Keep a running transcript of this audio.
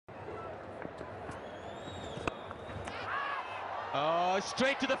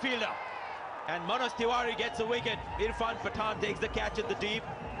Straight to the fielder. And Manoj Tiwari gets a wicket. Irfan Pathan takes the catch in the deep.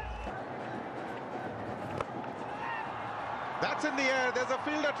 That's in the air. There's a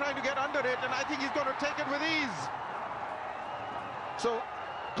fielder trying to get under it, and I think he's going to take it with ease. So,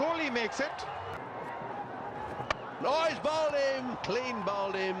 Kohli makes it. Oh, he's bowled him. Clean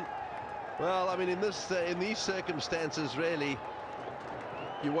bowled him. Well, I mean, in these circumstances, really,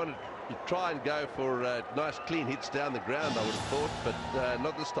 you try and go for nice clean hits down the ground, I would have thought, but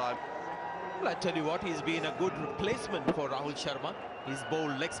not this time. Well, I tell you what, he's been a good replacement for Rahul Sharma. He's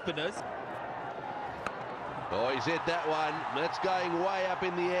bowled leg spinners. Oh, he's hit that one. That's going way up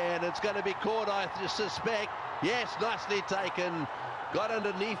in the air, and it's going to be caught, I suspect. Yes, nicely taken. Got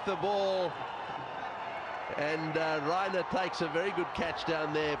underneath the ball. And Rainer takes a very good catch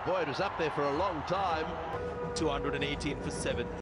down there. Boy, it was up there for a long time. 218 for 7.